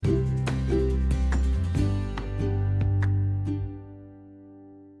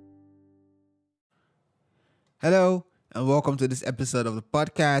Hello, and welcome to this episode of the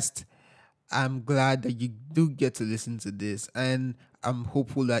podcast. I'm glad that you do get to listen to this, and I'm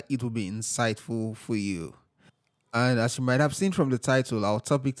hopeful that it will be insightful for you. And as you might have seen from the title, our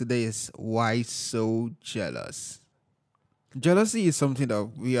topic today is why so jealous. Jealousy is something that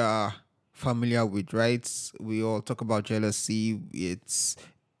we are familiar with, right? We all talk about jealousy. It's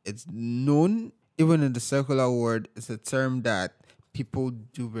known even in the circular world. It's a term that people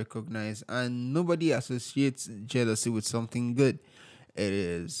do recognize, and nobody associates jealousy with something good. It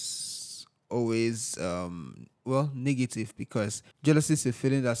is always negative because jealousy is a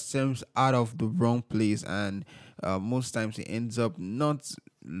feeling that stems out of the wrong place, and most times it ends up not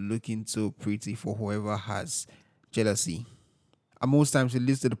looking so pretty for whoever has jealousy. And most times it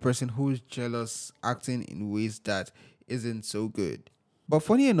leads to the person who is jealous acting in ways that isn't so good. But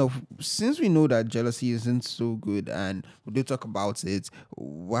funny enough, since we know that jealousy isn't so good and we do talk about it,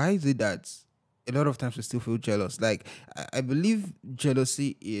 why is it that a lot of times we still feel jealous? Like, I believe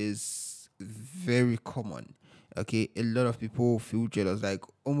jealousy is very common. Okay, a lot of people feel jealous. Like,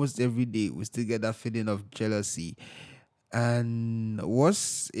 almost every day, we still get that feeling of jealousy. And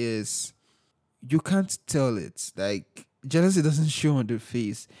worse is you can't tell it. Like jealousy doesn't show on the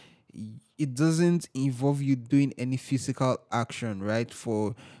face. It doesn't involve you doing any physical action, right?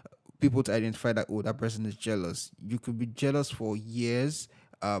 For people to identify that that person is jealous. You could be jealous for years,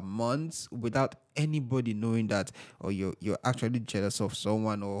 months without anybody knowing that, or you're actually jealous of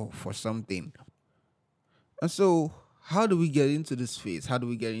someone or for something. And so, how do we get into this phase? How do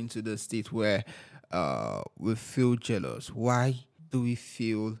we get into the state where we feel jealous? Why do we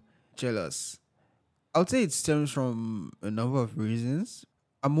feel jealous? I would say it stems from a number of reasons.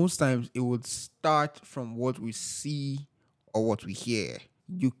 And most times it would start from what we see or what we hear.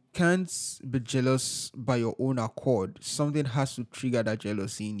 You can't be jealous by your own accord. Something has to trigger that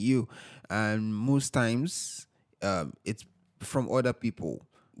jealousy in you. And most times it's from other people.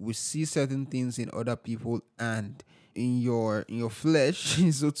 We see certain things in other people, and in your flesh,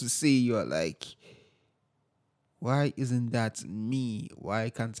 so to say, you're like, why isn't that me? Why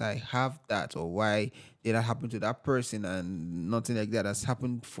can't I have that? Or why did that happen to that person and nothing like that has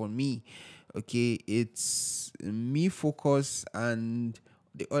happened for me? Okay, it's me focus and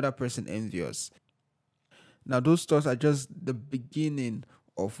the other person envious. Now, those thoughts are just the beginning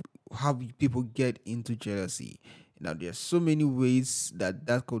of how people get into jealousy. Now, there are so many ways that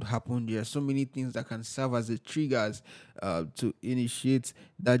that could happen. There are so many things that can serve as the triggers to initiate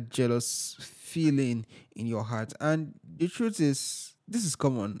that jealous feeling in your heart. And the truth is, this is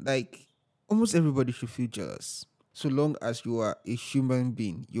common. Like, almost everybody should feel jealous. So long as you are a human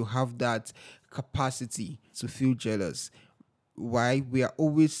being, you have that capacity to feel jealous. Why? We are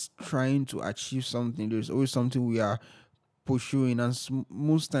always trying to achieve something. There's always something we are pursuing, and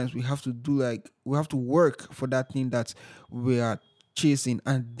most times we have to work for that thing that we are chasing,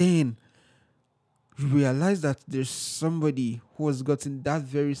 and then you realize that there's somebody who has gotten that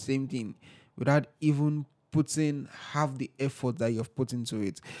very same thing without even putting half the effort that you've put into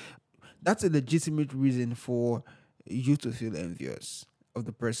it. That's a legitimate reason for you to feel envious of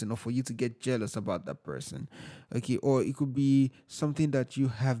the person, or for you to get jealous about that person. Okay, or it could be something that you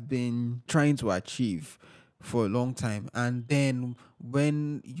have been trying to achieve for a long time, and then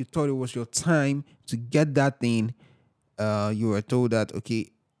when you thought it was your time to get that thing, you were told that, okay,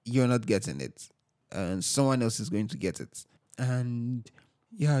 you're not getting it and someone else is going to get it. And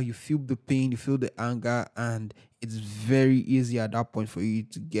yeah, you feel the pain, you feel the anger, and it's very easy at that point for you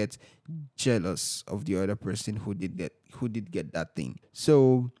to get jealous of the other person who did get that thing.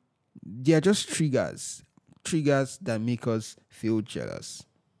 So they are just triggers that make us feel jealous.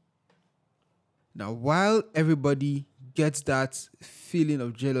 Now, while everybody gets that feeling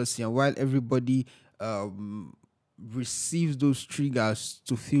of jealousy, and while everybody um, receives those triggers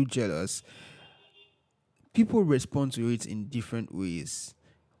to feel jealous, people respond to it in different ways.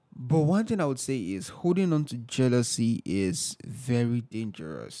 But one thing I would say is holding on to jealousy is very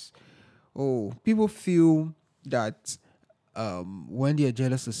dangerous. Oh, people feel that when they are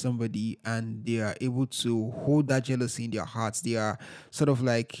jealous of somebody and they are able to hold that jealousy in their hearts, they are sort of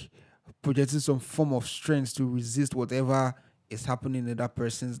like projecting some form of strength to resist whatever is happening in that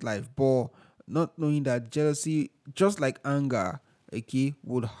person's life. But not knowing that jealousy, just like anger, okay,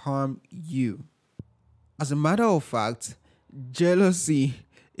 would harm you. As a matter of fact, jealousy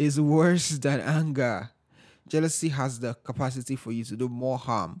is worse than anger. Jealousy has the capacity for you to do more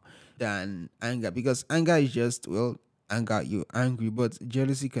harm than anger, because anger is just, well, anger, you're angry, but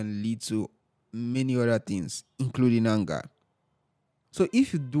jealousy can lead to many other things, including anger. So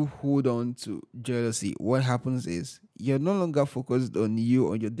if you do hold on to jealousy, what happens is you're no longer focused on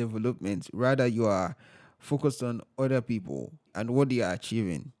you, on your development. Rather, you are focused on other people and what they are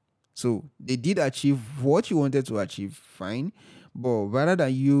achieving. So they did achieve what you wanted to achieve, fine. But rather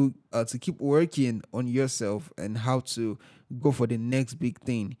than you to keep working on yourself and how to go for the next big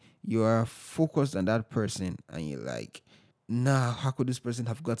thing, you are focused on that person and you're like, nah, how could this person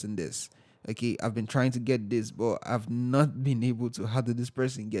have gotten this? Okay, I've been trying to get this, but I've not been able to. How did this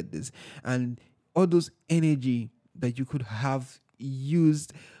person get this? And all those energy that you could have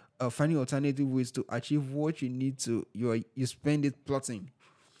used finding alternative ways to achieve what you need to, you spend it plotting.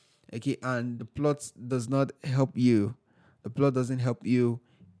 Okay, and the plot does not help you. The plot doesn't help you.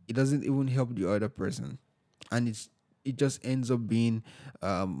 It doesn't even help the other person, and it just ends up being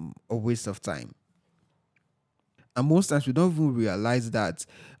a waste of time. And most times we don't even realize that,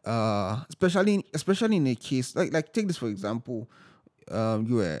 especially in a case like take this for example,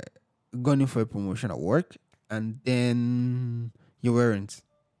 you were going for a promotion at work, and then you weren't,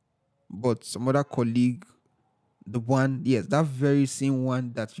 but some other colleague, the one, yes, that very same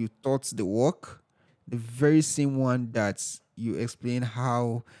one that you taught the work, the very same one that you explain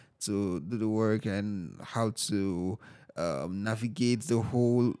how to do the work and how to navigate the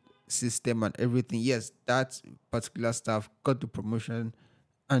whole system and everything. Yes, that particular staff got the promotion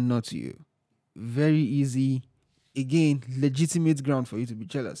and not you. Very easy. Again, legitimate ground for you to be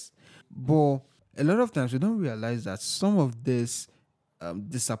jealous. But a lot of times we don't realize that some of this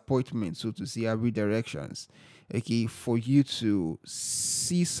disappointment, so to say, are redirections. Okay, for you to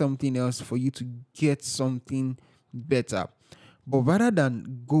see something else, for you to get something better. But rather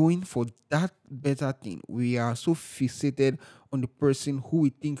than going for that better thing, we are so fixated on the person who we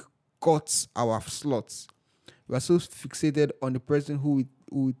think got our slots. We are so fixated on the person who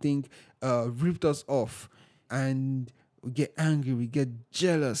we think ripped us off, and we get angry, we get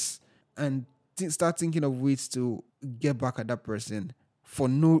jealous, and start thinking of ways to get back at that person for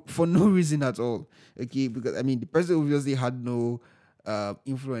no reason at all. Okay, because I mean the person obviously had no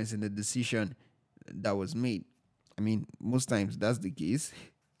influence in the decision that was made. I mean, most times that's the case.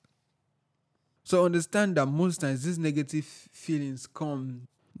 So understand that most times these negative feelings come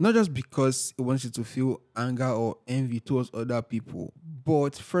not just because it wants you to feel anger or envy towards other people,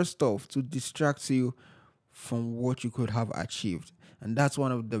 but first off, to distract you from what you could have achieved. And that's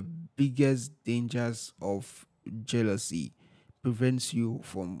one of the biggest dangers of jealousy. Prevents you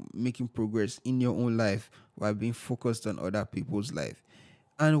from making progress in your own life while being focused on other people's life.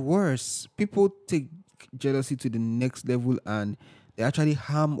 And worse, people take jealousy to the next level and they actually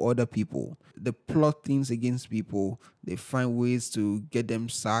harm other people. They plot things against people. They find ways to get them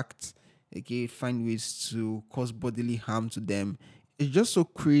sacked. Okay, find ways to cause bodily harm to them. It's just so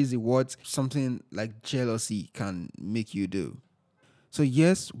crazy what something like jealousy can make you do. So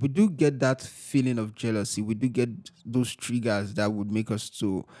yes, we do get that feeling of jealousy. We do get those triggers that would make us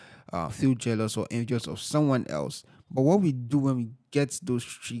to feel jealous or envious of someone else. But what we do when we get those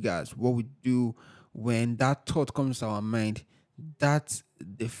triggers, what we do when that thought comes to our mind, that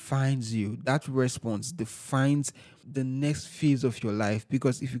defines you. That response defines the next phase of your life.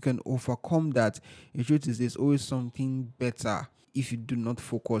 Because if you can overcome that, the truth is there's always something better if you do not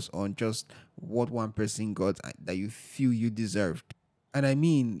focus on just what one person got that you feel you deserved. And I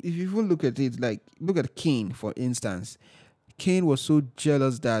mean, if you even look at it, like look at Cain, for instance. Cain was so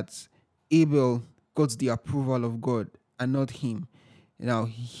jealous that Abel got the approval of God and not him. Now,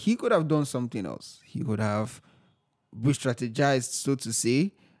 he could have done something else. He could have re-strategized, so to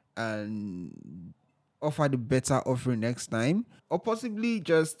say, and offered a better offering next time, or possibly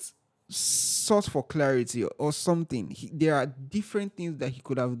just sought for clarity or something. There are different things that he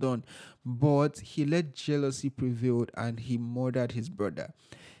could have done, but he let jealousy prevail and he murdered his brother.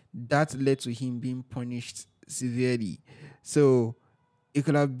 That led to him being punished severely. So it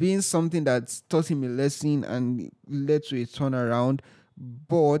could have been something that taught him a lesson and led to a turnaround,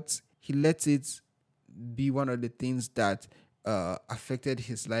 but he let it be one of the things that affected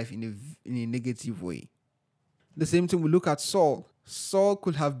his life in a negative way. The same thing we look at Saul. Saul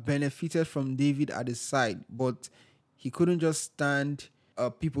could have benefited from David at his side, but he couldn't just stand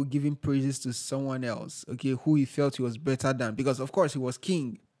people giving praises to someone else, okay, who he felt he was better than, because of course he was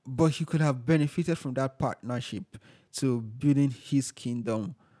king, but he could have benefited from that partnership to building his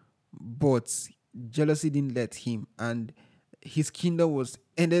kingdom. But jealousy didn't let him, and his kingdom was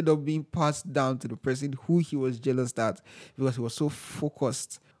ended up being passed down to the person who he was jealous at because he was so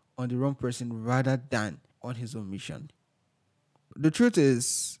focused on the wrong person rather than on his own mission. The truth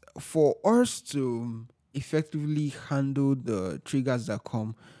is, for us to effectively handle the triggers that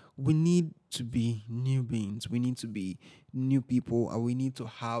come, we need to be new beings, we need to be new people, and we need to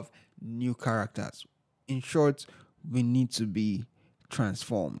have new characters. In short, we need to be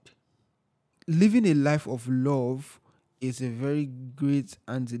transformed. living a life of love is a very great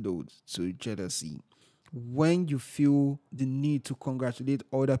antidote to jealousy. When you feel the need to congratulate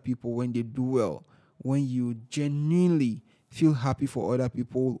other people when they do well, when you genuinely feel happy for other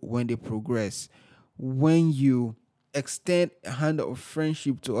people when they progress, when you extend a hand of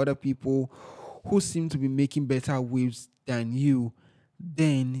friendship to other people who seem to be making better waves than you,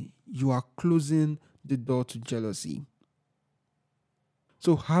 then you are closing the door to jealousy.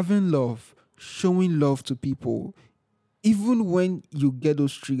 So having love, showing love to people, even when you get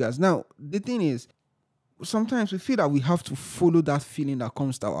those triggers. Now, the thing is, sometimes we feel that we have to follow that feeling that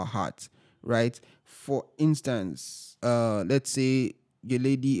comes to our heart, right? For instance, let's say your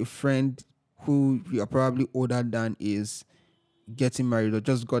lady, a friend who you are probably older than is getting married or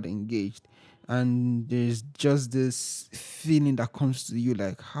just got engaged. And there's just this feeling that comes to you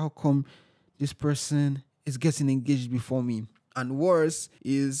like, how come this person is getting engaged before me? And worse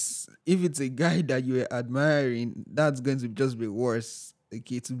is if it's a guy that you're admiring, that's going to just be worse.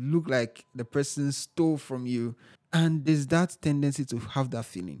 Okay, to look like the person stole from you. And there's that tendency to have that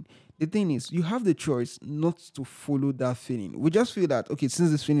feeling. The thing is, you have the choice not to follow that feeling. We just feel that, okay,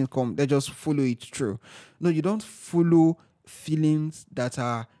 since this feeling come, let's just follow it through. No, you don't follow feelings that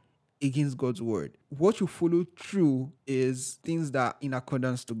are against God's word. What you follow through is things that are in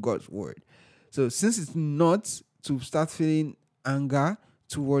accordance to God's word. So since it's not to start feeling anger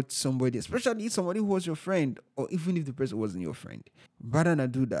towards somebody, especially somebody who was your friend, or even if the person wasn't your friend, rather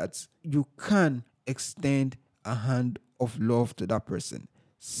than do that, you can extend a hand of love to that person.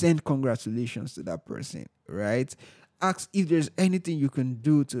 Send congratulations to that person, right? Ask if there's anything you can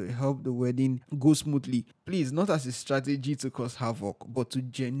do to help the wedding go smoothly. Please, not as a strategy to cause havoc, but to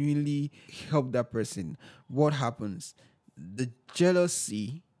genuinely help that person. What happens? The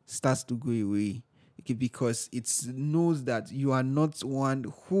jealousy starts to go away. Okay, because it knows that you are not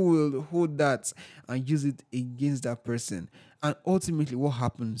one who will hold that and use it against that person. And ultimately, what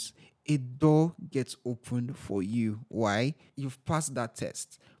happens? A door gets opened for you. Why? You've passed that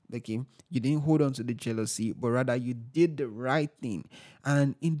test. Okay, you didn't hold on to the jealousy, but rather you did the right thing.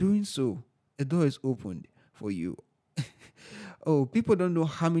 And in doing so, a door is opened for you. Oh, people don't know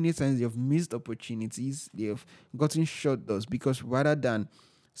how many times they've missed opportunities, they've gotten shut doors because rather than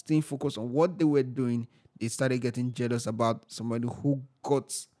staying focused on what they were doing, they started getting jealous about somebody who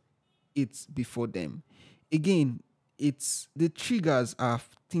got it before them. Again, it's the triggers are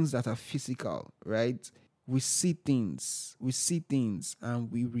things that are physical, right? We see things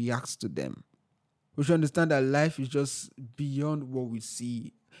and we react to them. We should understand that life is just beyond what we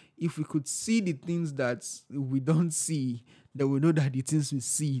see. If we could see the things that we don't see, then we know that the things we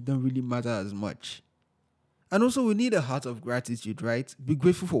see don't really matter as much. And also, we need a heart of gratitude, right? Be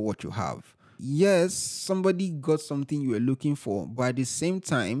grateful for what you have. Yes, somebody got something you were looking for, but at the same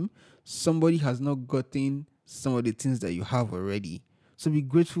time, somebody has not gotten some of the things that you have already. So be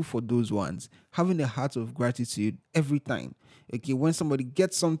grateful for those ones. Having a heart of gratitude every time. Okay, when somebody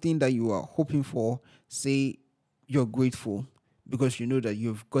gets something that you are hoping for, say you're grateful because you know that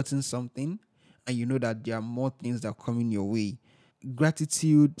you've gotten something and you know that there are more things that are coming your way.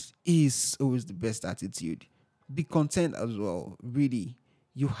 Gratitude is always the best attitude. Be content as well. Really,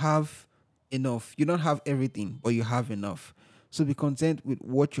 you have enough. You don't have everything, but you have enough. So be content with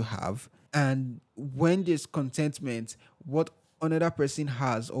what you have. And when there's contentment, what another person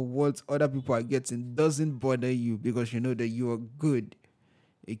has or what other people are getting doesn't bother you because you know that you are good.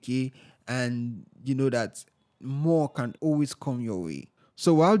 Okay. And you know that more can always come your way.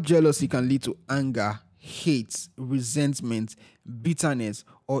 So while jealousy can lead to anger, hate, resentment, bitterness,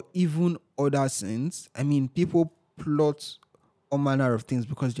 or even other sins, I mean, people plot all manner of things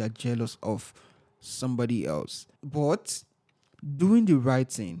because they are jealous of somebody else. But doing the right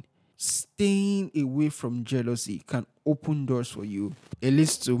thing, staying away from jealousy can open doors for you. It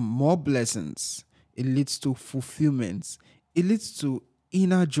leads to more blessings, it leads to fulfillment, it leads to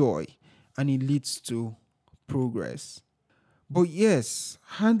inner joy, and it leads to progress. But yes,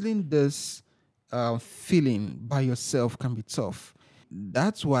 handling this feeling by yourself can be tough.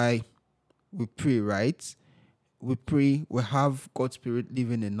 That's why we pray, right? We pray, we have God's Spirit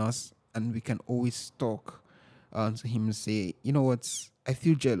living in us, and we can always talk to Him and say, you know what, I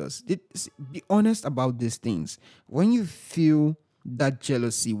feel jealous. Be honest about these things. When you feel that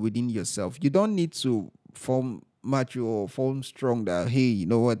jealousy within yourself, you don't need to form mature or form strong that, hey, you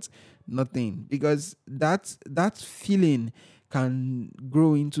know what, nothing. Because that feeling can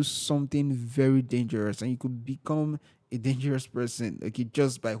grow into something very dangerous and you could become a dangerous person, okay,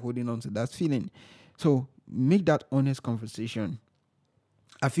 just by holding on to that feeling. So make that honest conversation.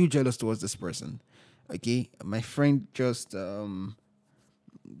 I feel jealous towards this person. Okay, my friend just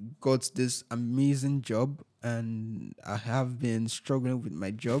got this amazing job and I have been struggling with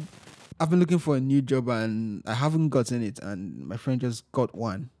my job. I've been looking for a new job and I haven't gotten it, and my friend just got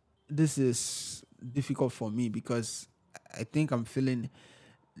one. This is difficult for me because I think I'm feeling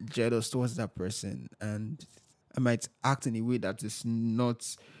jealous towards that person, and I might act in a way that is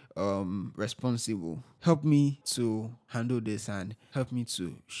not responsible. Help me to handle this and help me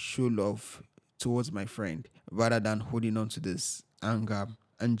to show love towards my friend rather than holding on to this anger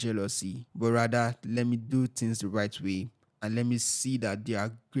and jealousy, but rather let me do things the right way and let me see that there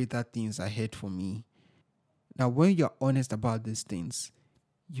are greater things ahead for me. Now, when you're honest about these things,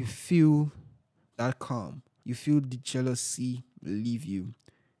 you feel that calm. You feel the jealousy leave you.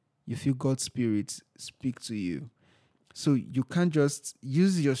 You feel God's spirit speak to you. So you can't just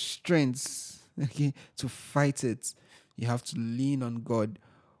use your strengths, okay, to fight it. You have to lean on God,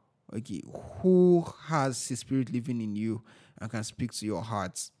 okay, who has his spirit living in you and can speak to your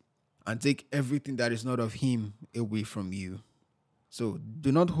heart and take everything that is not of him away from you. So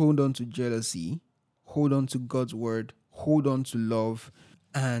do not hold on to jealousy. Hold on to God's word. Hold on to love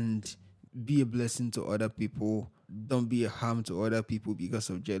and be a blessing to other people. Don't be a harm to other people because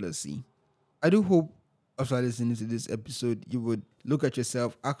of jealousy. I do hope after listening to this episode, you would look at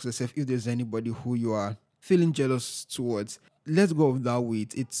yourself, ask yourself if there's anybody who you are feeling jealous towards. Let go of that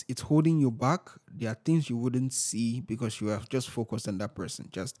weight. It's holding you back. There are things you wouldn't see because you are just focused on that person.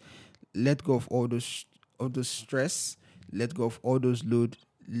 Just let go of all those stress. Let go of all those load.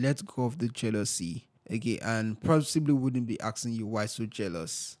 Let go of the jealousy. Okay, and possibly wouldn't be asking you why so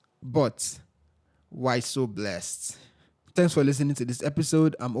jealous, but why so blessed. Thanks for listening to this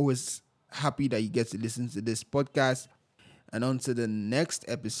episode. I'm always happy that you get to listen to this podcast. And on to the next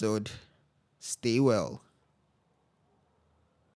episode. Stay well.